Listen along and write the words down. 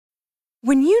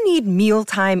When you need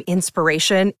mealtime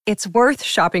inspiration, it's worth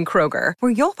shopping Kroger,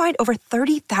 where you'll find over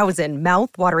 30,000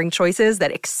 mouth-watering choices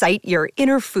that excite your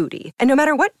inner foodie. And no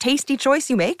matter what tasty choice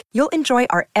you make, you'll enjoy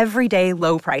our everyday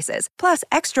low prices, plus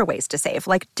extra ways to save,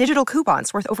 like digital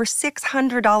coupons worth over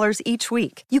 $600 each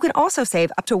week. You can also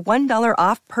save up to $1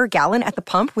 off per gallon at the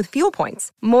pump with fuel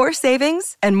points. More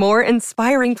savings and more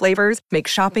inspiring flavors make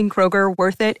shopping Kroger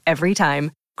worth it every time.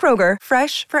 Kroger,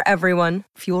 fresh for everyone.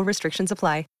 Fuel restrictions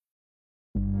apply.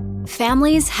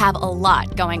 Families have a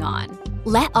lot going on.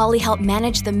 Let Ollie help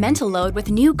manage the mental load with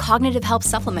new cognitive help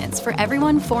supplements for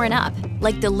everyone 4 and up,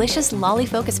 like delicious Lolly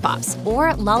Focus Pops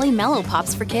or Lolly Mellow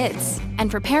Pops for kids.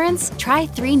 And for parents, try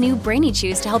 3 new Brainy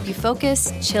Chews to help you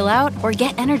focus, chill out, or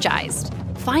get energized.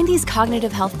 Find these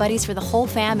cognitive health buddies for the whole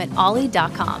fam at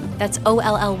ollie.com. That's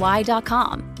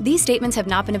OLLY.com. These statements have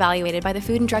not been evaluated by the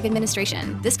Food and Drug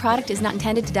Administration. This product is not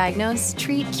intended to diagnose,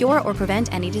 treat, cure, or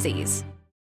prevent any disease.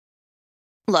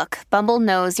 Look, Bumble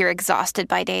knows you're exhausted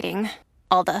by dating.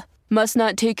 All the, must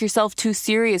not take yourself too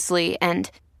seriously, and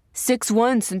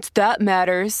 6'1" since that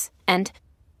matters, and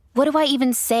what do I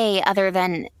even say other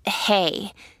than,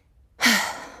 hey?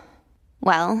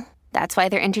 Well, that's why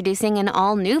they're introducing an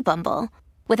all-new Bumble,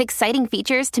 with exciting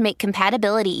features to make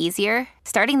compatibility easier,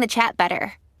 starting the chat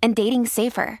better, and dating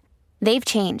safer. They've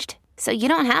changed, so you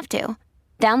don't have to.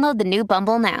 Download the new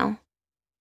Bumble now.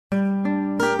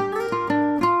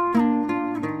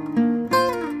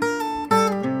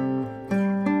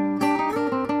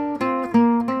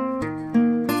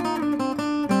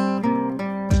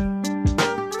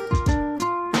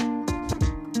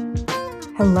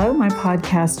 Hello, my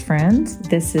podcast friends.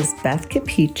 This is Beth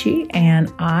Capici,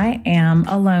 and I am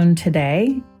alone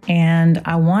today. And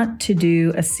I want to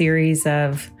do a series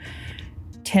of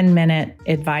 10-minute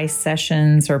advice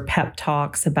sessions or pep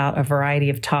talks about a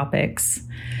variety of topics.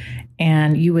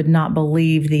 And you would not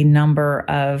believe the number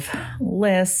of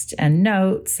lists and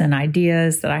notes and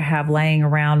ideas that I have laying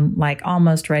around, like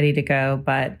almost ready to go,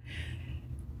 but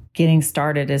getting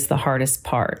started is the hardest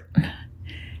part.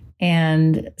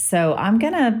 And so I'm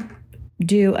going to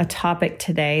do a topic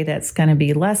today that's going to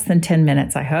be less than 10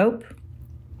 minutes, I hope.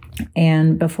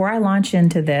 And before I launch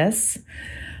into this,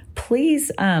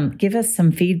 please give us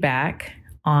some feedback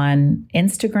on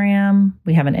Instagram.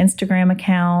 We have an Instagram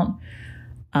account,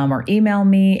 or email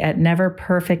me at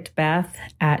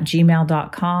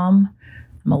neverperfectbeth@gmail.com.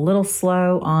 I'm a little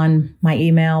slow on my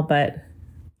email, but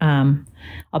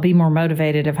I'll be more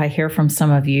motivated if I hear from some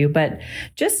of you, but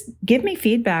just give me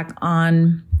feedback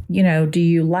on, do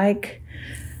you like,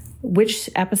 which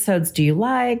episodes do you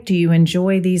like? Do you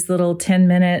enjoy these little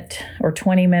 10-minute or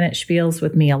 20-minute spiels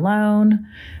with me alone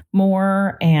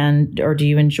more? Or do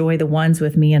you enjoy the ones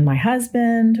with me and my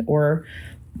husband or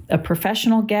a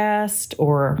professional guest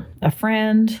or a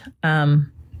friend?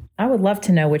 I would love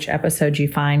to know which episode you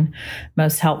find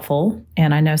most helpful.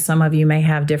 And I know some of you may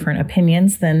have different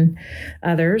opinions than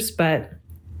others, but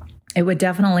it would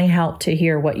definitely help to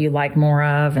hear what you like more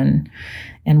of and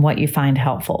what you find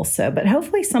helpful. But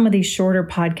hopefully some of these shorter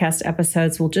podcast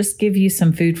episodes will just give you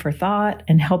some food for thought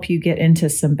and help you get into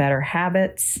some better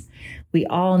habits. We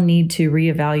all need to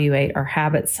reevaluate our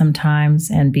habits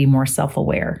sometimes and be more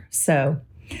self-aware. So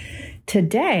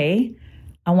today,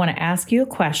 I want to ask you a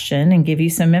question and give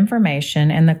you some information.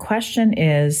 And the question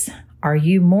is, are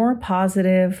you more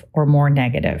positive or more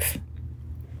negative?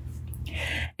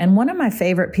 And one of my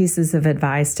favorite pieces of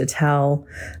advice to tell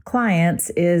clients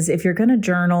is if you're going to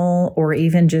journal or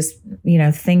even just,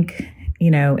 think,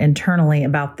 internally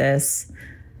about this,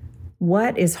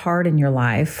 what is hard in your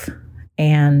life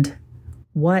and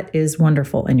what is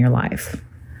wonderful in your life?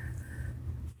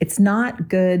 It's not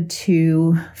good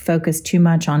to focus too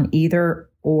much on either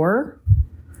or.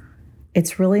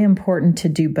 It's really important to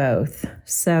do both.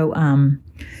 So,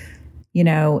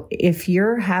 if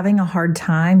you're having a hard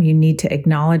time, you need to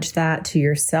acknowledge that to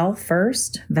yourself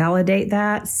first, validate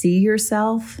that, see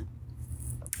yourself.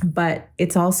 But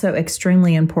it's also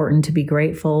extremely important to be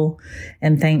grateful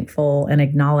and thankful and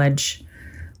acknowledge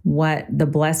what the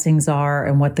blessings are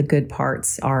and what the good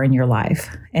parts are in your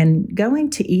life. And going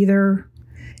to either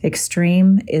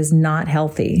extreme is not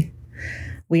healthy.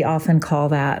 We often call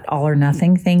that all or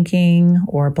nothing thinking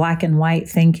or black and white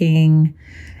thinking.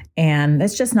 And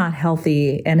it's just not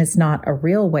healthy. And it's not a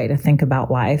real way to think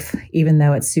about life, even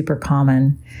though it's super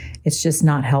common. It's just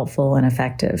not helpful and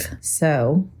effective.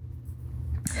 So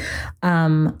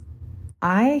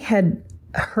I had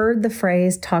heard the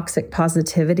phrase toxic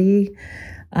positivity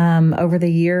over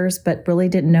the years, but really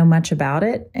didn't know much about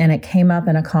it. And it came up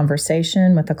in a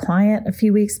conversation with a client a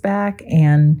few weeks back.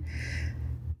 And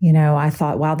I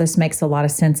thought, wow, this makes a lot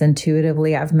of sense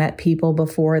intuitively. I've met people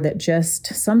before that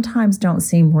just sometimes don't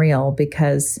seem real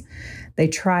because they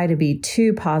try to be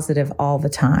too positive all the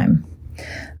time.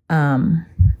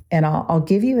 And I'll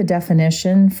give you a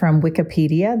definition from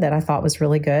Wikipedia that I thought was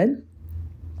really good.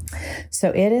 So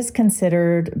it is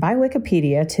considered by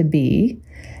Wikipedia to be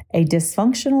a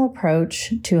dysfunctional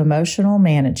approach to emotional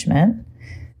management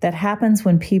that happens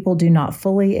when people do not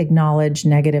fully acknowledge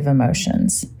negative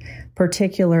emotions,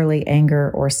 particularly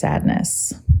anger or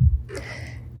sadness.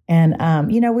 And,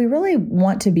 we really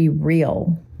want to be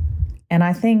real. And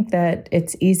I think that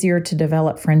it's easier to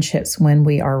develop friendships when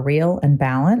we are real and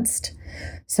balanced.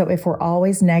 So if we're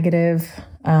always negative,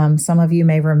 some of you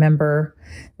may remember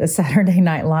the Saturday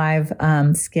Night Live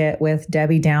skit with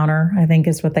Debbie Downer, I think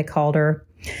is what they called her.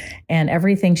 And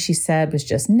everything she said was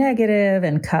just negative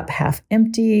and cup half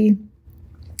empty.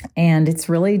 And it's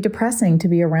really depressing to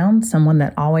be around someone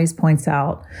that always points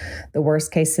out the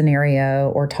worst case scenario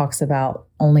or talks about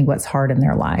only what's hard in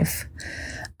their life.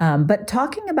 But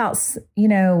talking about,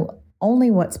 only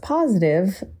what's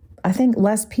positive, I think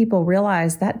less people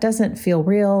realize that doesn't feel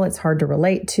real. It's hard to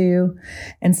relate to.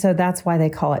 And so that's why they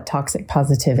call it toxic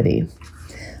positivity.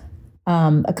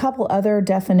 A couple other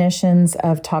definitions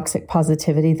of toxic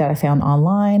positivity that I found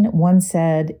online. One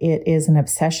said it is an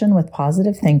obsession with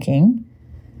positive thinking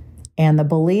and the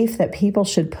belief that people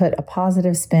should put a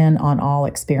positive spin on all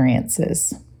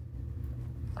experiences.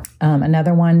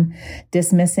 Another one,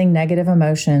 dismissing negative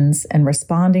emotions and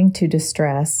responding to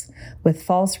distress with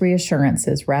false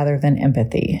reassurances rather than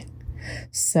empathy.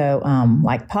 So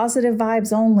like positive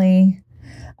vibes only,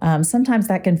 sometimes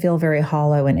that can feel very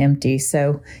hollow and empty.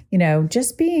 So,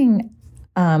 just being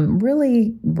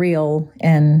really real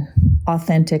and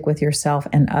authentic with yourself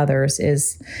and others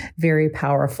is very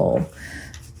powerful.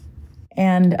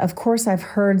 And of course, I've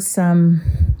heard some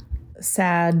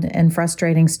sad and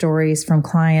frustrating stories from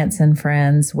clients and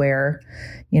friends where,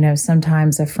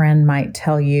 sometimes a friend might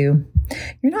tell you,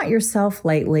 you're not yourself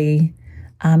lately.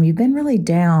 You've been really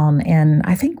down and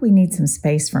I think we need some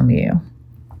space from you.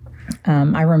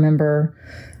 I remember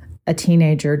a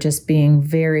teenager just being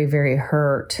very, very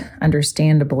hurt,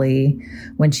 understandably,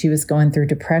 when she was going through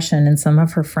depression. And some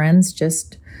of her friends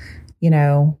just,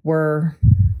 were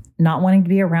not wanting to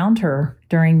be around her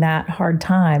during that hard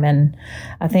time. And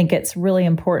I think it's really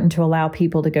important to allow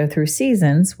people to go through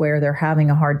seasons where they're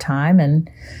having a hard time. And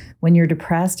when you're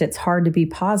depressed, it's hard to be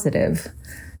positive.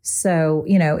 So,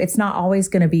 it's not always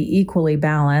going to be equally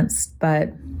balanced,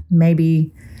 but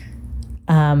maybe,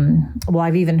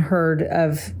 I've even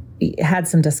had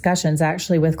some discussions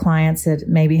actually with clients that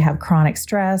maybe have chronic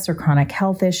stress or chronic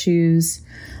health issues.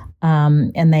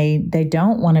 And they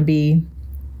don't want to be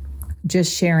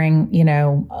just sharing,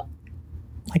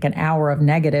 like an hour of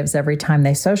negatives every time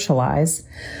they socialize.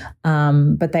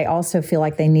 But they also feel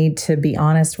like they need to be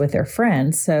honest with their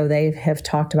friends. So they have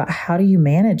talked about, how do you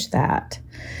manage that?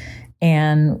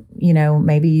 And,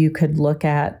 maybe you could look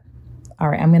at, all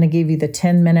right, I'm going to give you the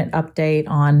 10-minute update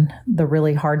on the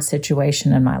really hard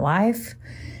situation in my life.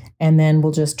 And then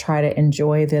we'll just try to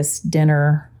enjoy this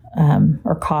dinner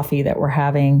or coffee that we're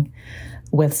having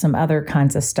with some other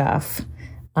kinds of stuff.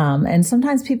 And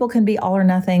sometimes people can be all or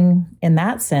nothing in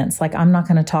that sense. Like, I'm not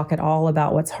going to talk at all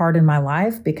about what's hard in my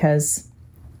life because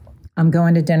I'm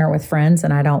going to dinner with friends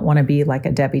and I don't want to be like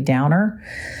a Debbie Downer.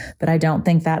 But I don't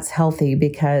think that's healthy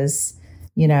because,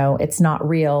 it's not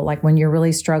real. Like, when you're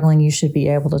really struggling, you should be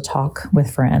able to talk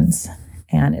with friends.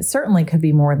 And it certainly could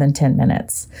be more than 10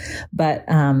 minutes. But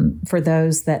for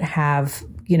those that have,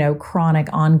 chronic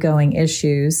ongoing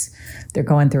issues, they're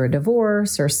going through a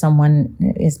divorce or someone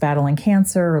is battling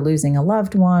cancer or losing a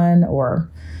loved one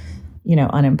or,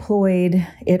 unemployed,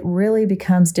 it really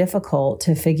becomes difficult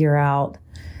to figure out,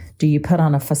 do you put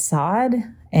on a facade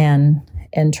and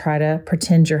try to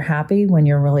pretend you're happy when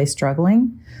you're really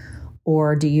struggling?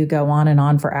 Or do you go on and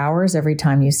on for hours every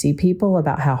time you see people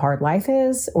about how hard life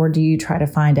is? Or do you try to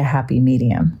find a happy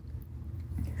medium?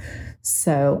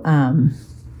 So,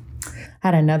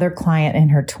 had another client in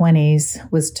her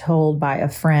 20s was told by a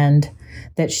friend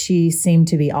that she seemed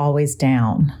to be always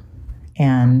down.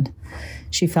 And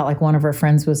she felt like one of her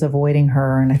friends was avoiding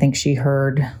her. And I think she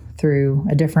heard through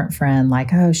a different friend,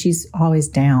 like, oh, she's always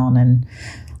down. And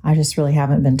I just really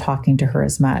haven't been talking to her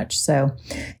as much. So,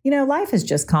 life is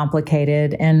just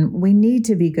complicated and we need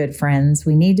to be good friends.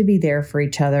 We need to be there for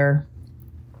each other.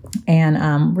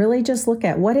 And really just look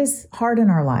at what is hard in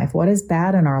our life, what is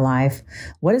bad in our life,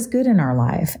 what is good in our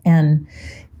life. And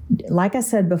like I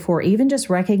said before, even just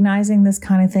recognizing this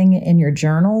kind of thing in your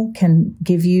journal can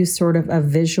give you sort of a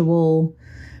visual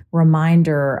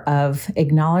reminder of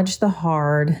acknowledge the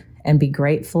hard and be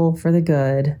grateful for the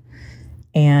good.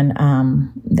 And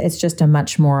it's just a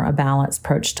much more a balanced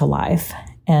approach to life.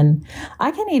 And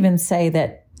I can even say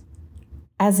that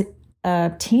as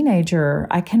a teenager,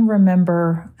 I can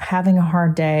remember having a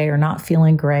hard day or not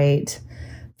feeling great,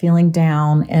 feeling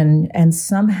down, and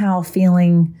somehow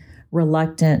feeling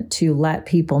reluctant to let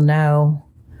people know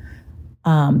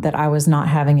that I was not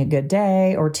having a good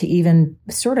day, or to even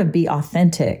sort of be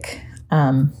authentic.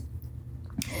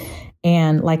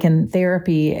 And like in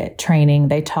therapy training,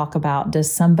 they talk about,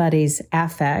 does somebody's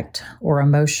affect or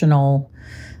emotional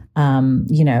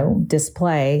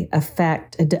display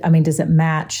does it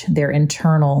match their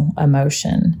internal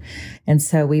emotion? And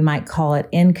so we might call it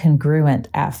incongruent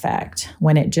affect,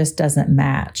 when it just doesn't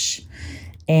match.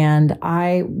 And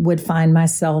I would find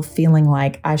myself feeling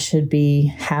like I should be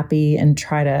happy and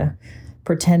try to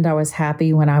pretend I was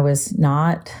happy when I was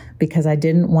not, because I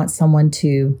didn't want someone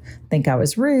to think I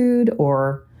was rude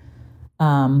or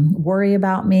worry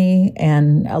about me.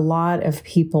 And a lot of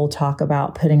people talk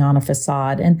about putting on a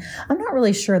facade, and I'm not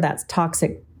really sure that's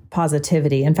toxic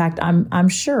positivity. In fact, I'm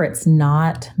sure it's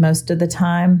not most of the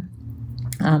time.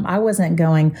 I wasn't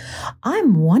going,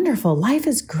 I'm wonderful, life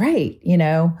is great.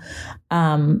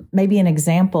 Maybe an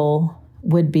example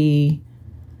would be,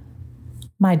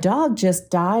 my dog just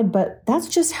died, but that's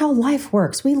just how life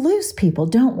works. We lose people,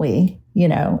 don't we?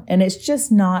 And it's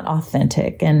just not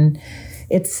authentic. And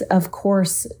it's, of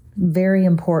course, very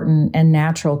important and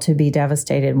natural to be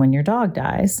devastated when your dog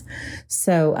dies.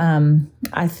 So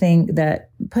I think that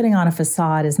putting on a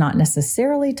facade is not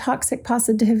necessarily toxic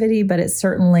positivity, but it's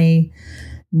certainly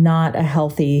not a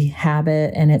healthy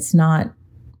habit, and it's not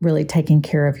really taking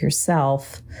care of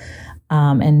yourself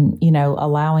and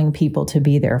allowing people to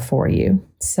be there for you.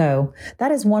 So that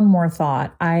is one more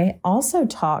thought. I also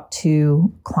talk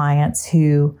to clients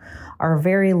who are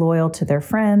very loyal to their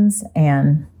friends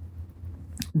and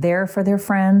there for their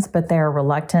friends, but they're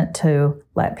reluctant to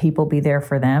let people be there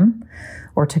for them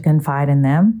or to confide in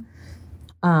them.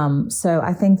 So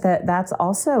I think that that's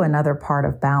also another part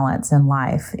of balance in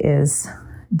life, is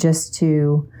just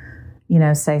to,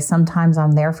 say sometimes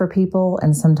I'm there for people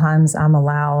and sometimes I'm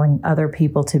allowing other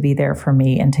people to be there for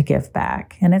me and to give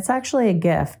back. And it's actually a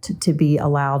gift to be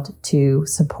allowed to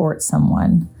support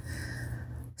someone.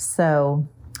 So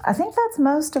I think that's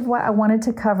most of what I wanted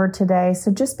to cover today.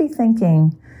 So just be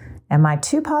thinking, am I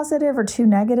too positive or too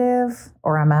negative?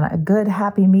 Or am I a good,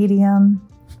 happy medium?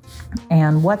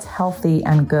 And what's healthy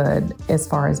and good as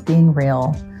far as being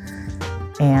real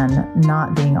and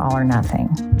not being all or nothing?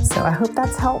 So I hope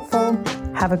that's helpful.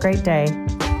 Have a great day.